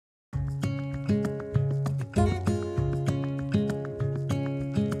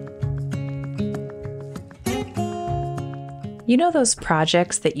You know those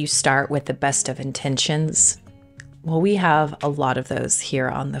projects that you start with the best of intentions? Well, we have a lot of those here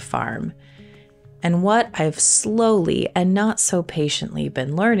on the farm. And what I've slowly and not so patiently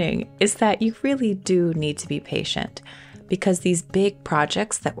been learning is that you really do need to be patient, because these big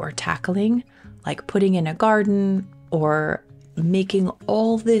projects that we're tackling, like putting in a garden or making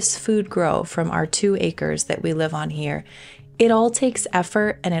all this food grow from our 2 acres that we live on here, it all takes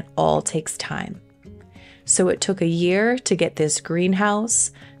effort and it all takes time. So it took a year to get this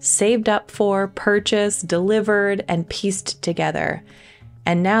greenhouse saved up for, purchased, delivered, and pieced together.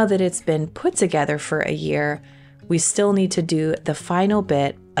 And now that it's been put together for a year, we still need to do the final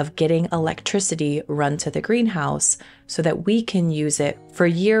bit of getting electricity run to the greenhouse so that we can use it for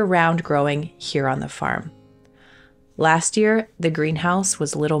year-round growing here on the farm. Last year, the greenhouse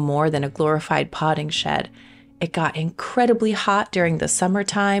was little more than a glorified potting shed. It got incredibly hot during the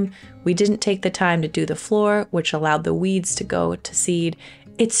summertime. We didn't take the time to do the floor, which allowed the weeds to go to seed.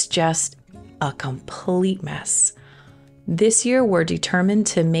 It's just a complete mess. This year, we're determined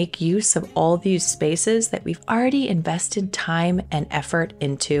to make use of all these spaces that we've already invested time and effort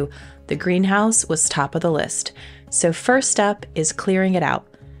into. The greenhouse was top of the list. So first up is clearing it out.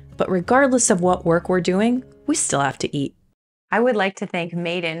 But regardless of what work we're doing, we still have to eat. I would like to thank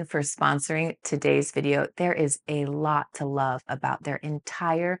Made In for sponsoring today's video. There is a lot to love about their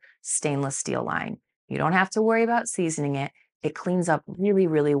entire stainless steel line. You don't have to worry about seasoning it. It cleans up really,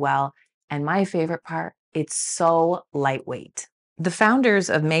 really well. And my favorite part, it's so lightweight. The founders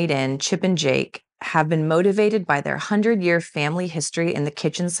of Made In, Chip and Jake, have been motivated by their 100-year family history in the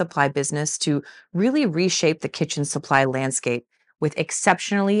kitchen supply business to really reshape the kitchen supply landscape with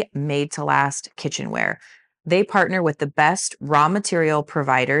exceptionally made-to-last kitchenware. They partner with the best raw material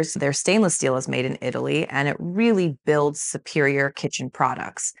providers. Their stainless steel is made in Italy, and it really builds superior kitchen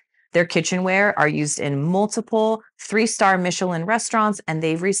products. Their kitchenware are used in multiple 3-star Michelin restaurants, and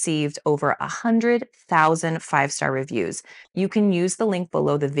they've received over 100,000 5-star reviews. You can use the link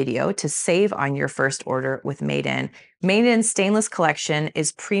below the video to save on your first order with Made In. Made In Stainless Collection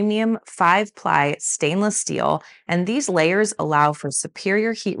is premium 5-ply stainless steel, and these layers allow for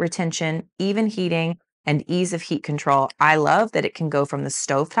superior heat retention, even heating, and ease of heat control. I love that it can go from the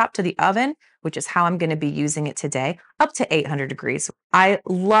stovetop to the oven, which is how I'm going to be using it today, up to 800 degrees. I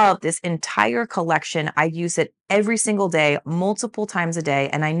love this entire collection. I use it every single day, multiple times a day,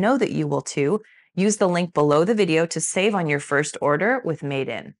 and I know that you will too. Use the link below the video to save on your first order with Made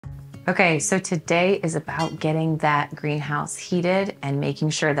In. Okay, so today is about getting that greenhouse heated and making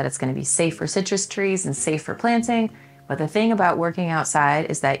sure that it's going to be safe for citrus trees and safe for planting. But the thing about working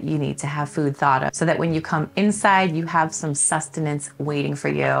outside is that you need to have food thought of so that when you come inside, you have some sustenance waiting for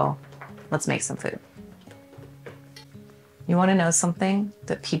you. Let's make some food. You want to know something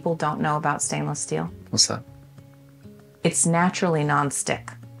that people don't know about stainless steel? What's that? It's naturally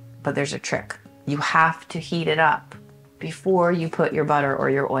non-stick, but there's a trick. You have to heat it up before you put your butter or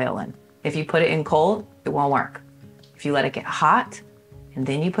your oil in. If you put it in cold, it won't work. If you let it get hot and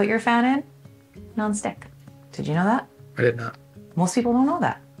then you put your fat in, non-stick. Did you know that? I did not. Most people don't know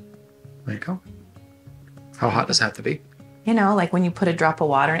that. There you go. How hot does it have to be? You know, like when you put a drop of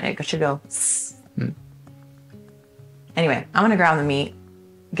water in it, it should go. Anyway, I'm gonna ground the meat,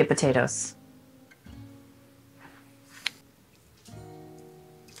 get potatoes.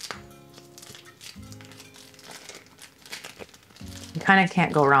 You kind of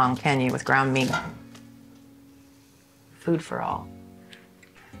can't go wrong, can you, with ground meat? Food for all.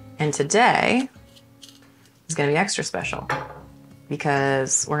 And today is gonna be extra special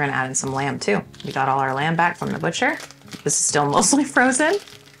because we're gonna add in some lamb too. We got all our lamb back from the butcher. This is still mostly frozen.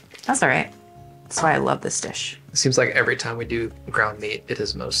 That's all right. That's why I love this dish. It seems like every time we do ground meat, it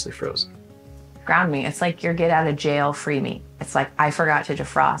is mostly frozen. Ground meat, it's like your get out of jail free meat. It's like I forgot to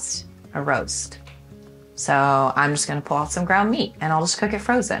defrost a roast. So I'm just gonna pull out some ground meat and I'll just cook it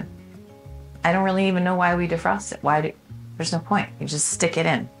frozen. I don't really even know why we defrost it. There's no point. You just stick it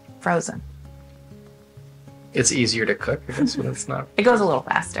in, frozen. It's easier to cook, I guess, when it's not. It goes a little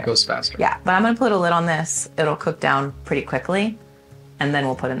faster. It goes faster. Yeah, but I'm gonna put a lid on this. It'll cook down pretty quickly, and then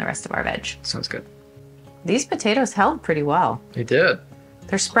we'll put in the rest of our veg. Sounds good. These potatoes held pretty well. They did.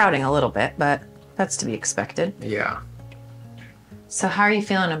 They're sprouting a little bit, but that's to be expected. Yeah. So how are you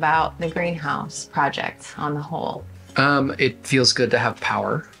feeling about the greenhouse project on the whole? It feels good to have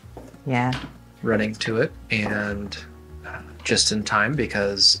power. Yeah. Running to it, and just in time,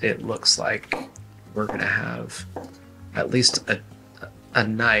 because it looks like we're gonna have at least a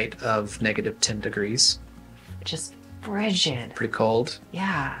night of -10 degrees. Just frigid. Pretty cold.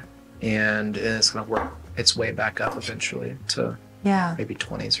 Yeah. And it's gonna work its way back up eventually to maybe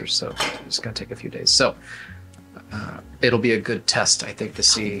 20s or so. It's gonna take a few days. So it'll be a good test, I think, to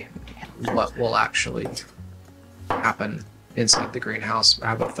see what will actually happen inside the greenhouse. I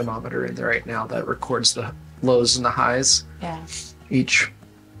have a thermometer in there right now that records the lows and the highs each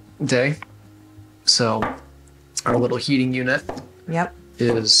day. So our little heating unit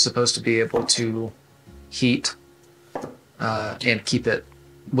is supposed to be able to heat and keep it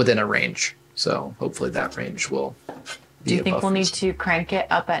within a range. So hopefully that range will be. Do you think we'll need to crank it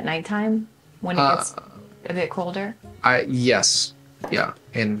up at nighttime when it gets a bit colder? Yes. Yeah.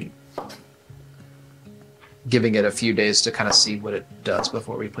 And giving it a few days to kind of see what it does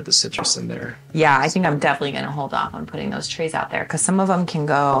before we put the citrus in there. Yeah, I think I'm definitely going to hold off on putting those trays out there because some of them can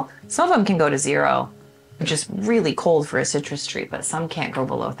go to 0, which is really cold for a citrus tree, but some can't go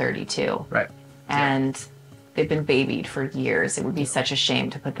below 32. Right. And they've been babied for years. It would be such a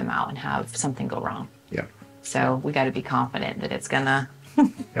shame to put them out and have something go wrong. Yeah. So we got to be confident that it's going to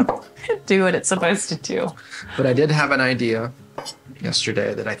do what it's supposed to do. But I did have an idea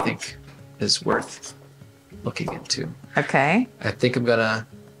yesterday that I think is worth looking into. Okay. I think I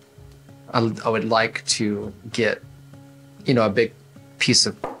would like to get, a big piece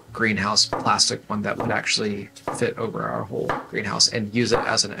of greenhouse plastic, one that would actually fit over our whole greenhouse, and use it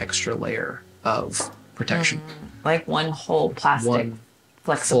as an extra layer of protection. Like one whole plastic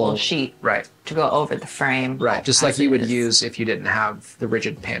flexible sheet to go over the frame. Right. Just like you would use if you didn't have the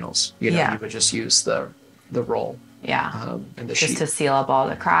rigid panels. You would just use the roll. Yeah. And the just sheet. to seal up all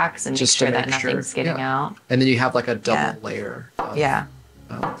the cracks and Just make to sure make that nothing's getting out. And then you have like a double layer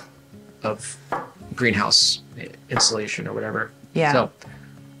of greenhouse insulation or whatever. Yeah. So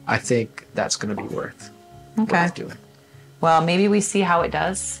I think that's going to be worth doing. Well, maybe we see how it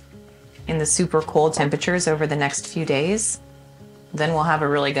does in the super cold temperatures over the next few days. Then we'll have a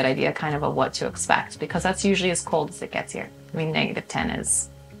really good idea kind of what to expect, because that's usually as cold as it gets here. I mean, -10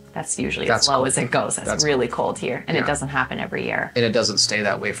 that's usually as low as it goes. That's really cold here, and it doesn't happen every year. And it doesn't stay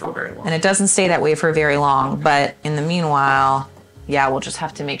that way for very long. And it doesn't stay that way for very long, but in the meanwhile, we'll just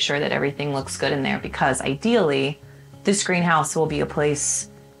have to make sure that everything looks good in there, because ideally, this greenhouse will be a place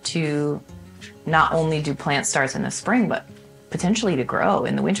to not only do plant starts in the spring, but potentially to grow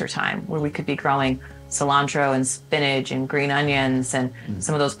in the wintertime, where we could be growing cilantro and spinach and green onions and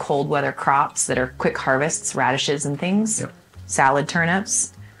some of those cold weather crops that are quick harvests, radishes and things, salad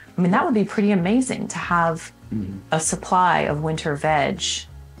turnips. I mean, that would be pretty amazing to have a supply of winter veg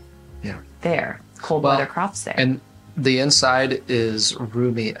there, cold weather crops there. And the inside is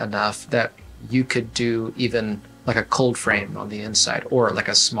roomy enough that you could do even like a cold frame on the inside, or like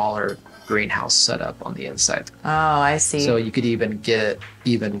a smaller greenhouse setup on the inside. Oh, I see. So you could even get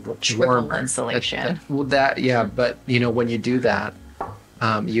warmer insulation. But when you do that,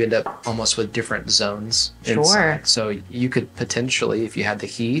 you end up almost with different zones inside. So you could potentially, if you had the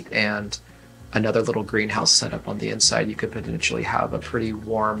heat and another little greenhouse setup on the inside, you could potentially have a pretty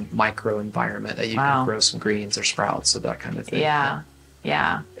warm micro environment that you can grow some greens or sprouts or that kind of thing.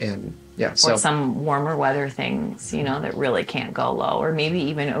 Yeah. And or some warmer weather things, that really can't go low, or maybe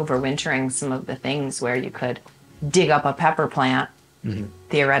even overwintering some of the things where you could dig up a pepper plant,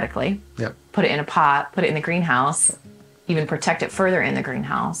 theoretically, put it in a pot, put it in the greenhouse, even protect it further in the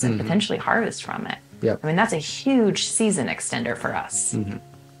greenhouse, and potentially harvest from it. I mean, that's a huge season extender for us.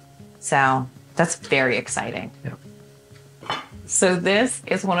 So that's very exciting. So this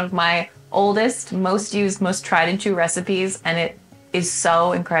is one of my oldest, most used, most tried and true recipes, and it is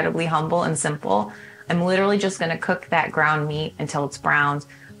so incredibly humble and simple. I'm literally just going to cook that ground meat until it's browned.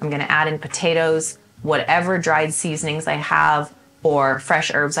 I'm going to add in potatoes, whatever dried seasonings I have or fresh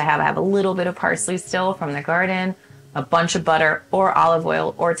herbs I have. I have a little bit of parsley still from the garden, a bunch of butter or olive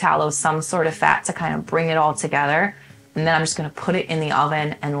oil or tallow, some sort of fat to kind of bring it all together. And then I'm just going to put it in the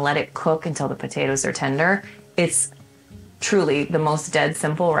oven and let it cook until the potatoes are tender. It's truly the most dead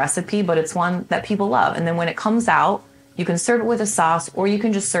simple recipe, but it's one that people love. And then when it comes out, you can serve it with a sauce, or you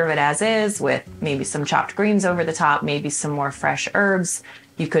can just serve it as is with maybe some chopped greens over the top, maybe some more fresh herbs.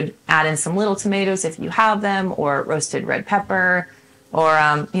 You could add in some little tomatoes if you have them, or roasted red pepper, or,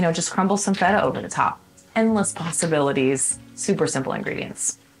 just crumble some feta over the top. Endless possibilities, super simple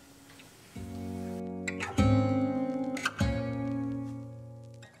ingredients.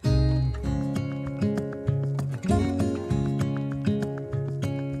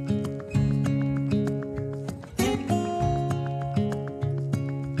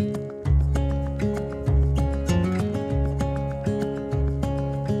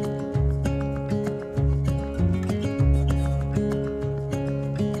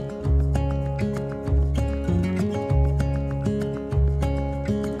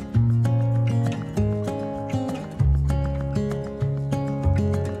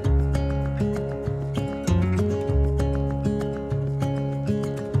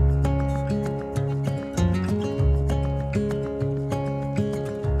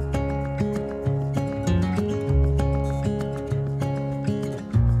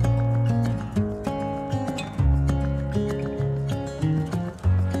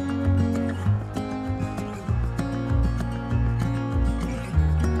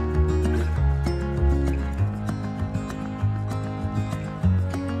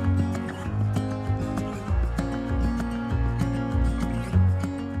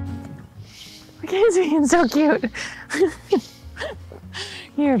 He's being so cute.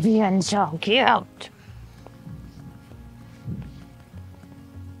 You're being so cute.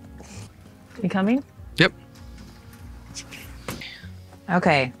 You coming? Yep.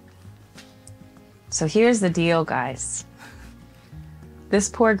 Okay. So here's the deal, guys. This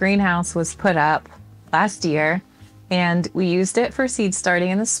poor greenhouse was put up last year, and we used it for seed starting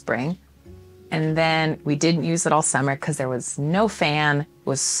in the spring. And then we didn't use it all summer because there was no fan. It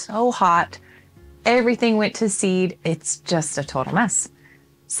was so hot. Everything went to seed. It's just a total mess.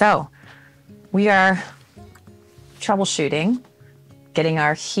 So we are troubleshooting, getting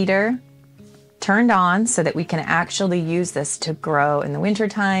our heater turned on so that we can actually use this to grow in the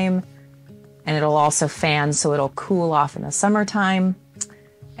wintertime. And it'll also fan so it'll cool off in the summertime.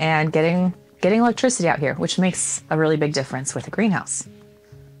 And getting electricity out here, which makes a really big difference with a greenhouse.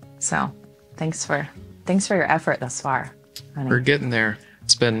 So thanks for your effort thus far, honey. We're getting there.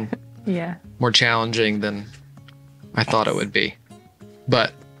 It's been more challenging than I thought it would be.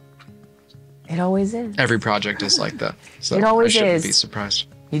 But it always is. Every project is like that. So it always I shouldn't is. be surprised.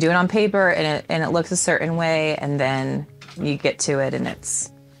 You do it on paper and it looks a certain way, and then you get to it and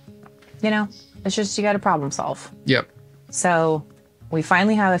it's, it's just you got to problem solve. Yep. So we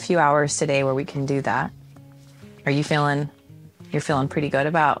finally have a few hours today where we can do that. You're feeling pretty good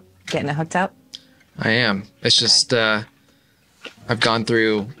about getting it hooked up? I am. It's just, I've gone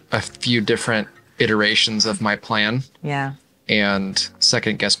through a few different iterations of my plan. Yeah. And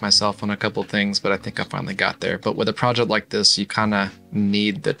second guessed myself on a couple things, but I think I finally got there. But with a project like this, you kind of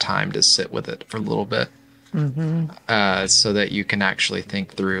need the time to sit with it for a little bit, so that you can actually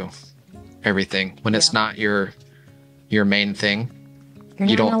think through everything. When it's not your main thing,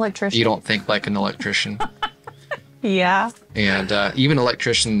 You're not an electrician. You don't think like an electrician. Yeah. And even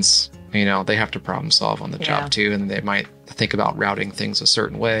electricians, they have to problem solve on the job too, and they might think about routing things a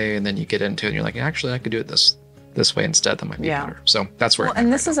certain way, and then you get into it and you're like, actually, I could do it this way instead. That might be better. So that's where. Well,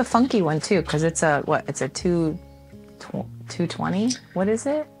 and this is a funky one too, because it's a 220. What is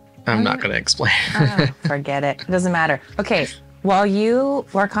it? I'm not going to explain. Forget it. It doesn't matter. Okay. While you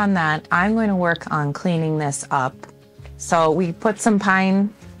work on that, I'm going to work on cleaning this up. So we put some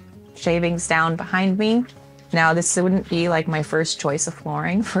pine shavings down behind me. Now, this wouldn't be like my first choice of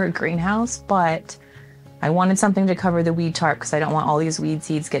flooring for a greenhouse, but I wanted something to cover the weed tarp because I don't want all these weed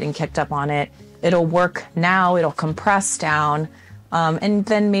seeds getting kicked up on it. It'll work now, it'll compress down, and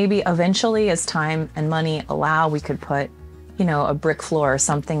then maybe eventually, as time and money allow, we could put, a brick floor or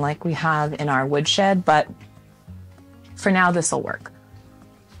something like we have in our woodshed, but for now, this will work,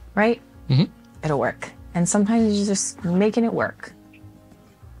 right? Mm-hmm. It'll work. And sometimes you're just making it work.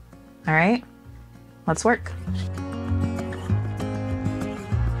 All right, let's work.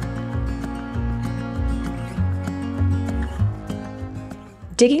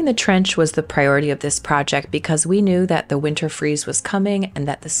 Digging the trench was the priority of this project because we knew that the winter freeze was coming and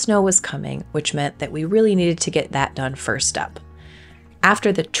that the snow was coming, which meant that we really needed to get that done first up.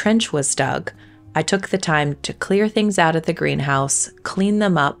 After the trench was dug, I took the time to clear things out of the greenhouse, clean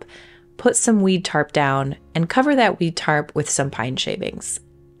them up, put some weed tarp down, and cover that weed tarp with some pine shavings.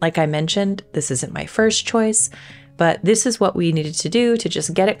 Like I mentioned, this isn't my first choice, but this is what we needed to do to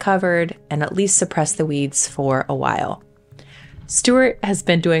just get it covered and at least suppress the weeds for a while. Stuart has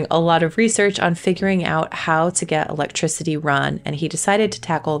been doing a lot of research on figuring out how to get electricity run, and he decided to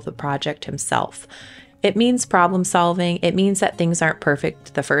tackle the project himself. It means problem solving. It means that things aren't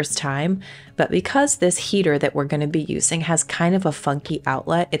perfect the first time, but because this heater that we're going to be using has kind of a funky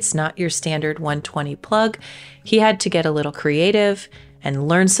outlet, it's not your standard 120 plug, he had to get a little creative and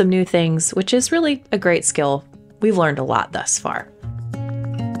learn some new things, which is really a great skill. We've learned a lot thus far.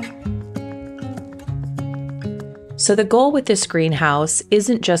 So the goal with this greenhouse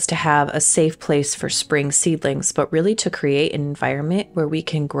isn't just to have a safe place for spring seedlings, but really to create an environment where we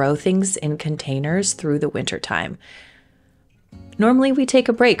can grow things in containers through the wintertime. Normally we take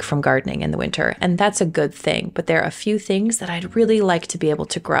a break from gardening in the winter, and that's a good thing, but there are a few things that I'd really like to be able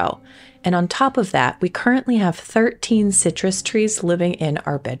to grow. And on top of that, we currently have 13 citrus trees living in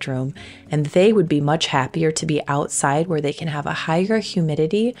our bedroom, and they would be much happier to be outside where they can have a higher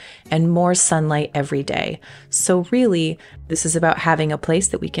humidity and more sunlight every day. So really, this is about having a place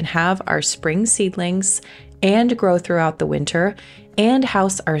that we can have our spring seedlings and grow throughout the winter and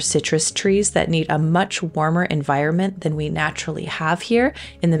house our citrus trees that need a much warmer environment than we naturally have here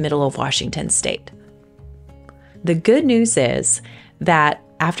in the middle of Washington state. The good news is that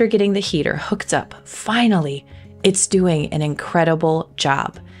after getting the heater hooked up, finally, it's doing an incredible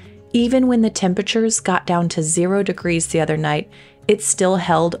job. Even when the temperatures got down to 0 degrees the other night, it still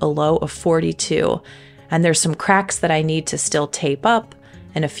held a low of 42. And there's some cracks that I need to still tape up,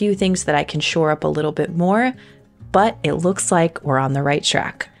 and a few things that I can shore up a little bit more, but it looks like we're on the right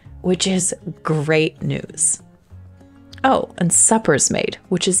track, which is great news. Oh, and supper's made,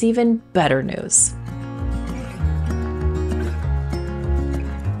 which is even better news.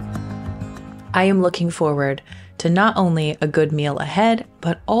 I am looking forward to not only a good meal ahead,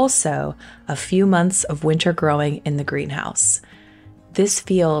 but also a few months of winter growing in the greenhouse. This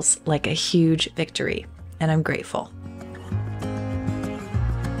feels like a huge victory, and I'm grateful.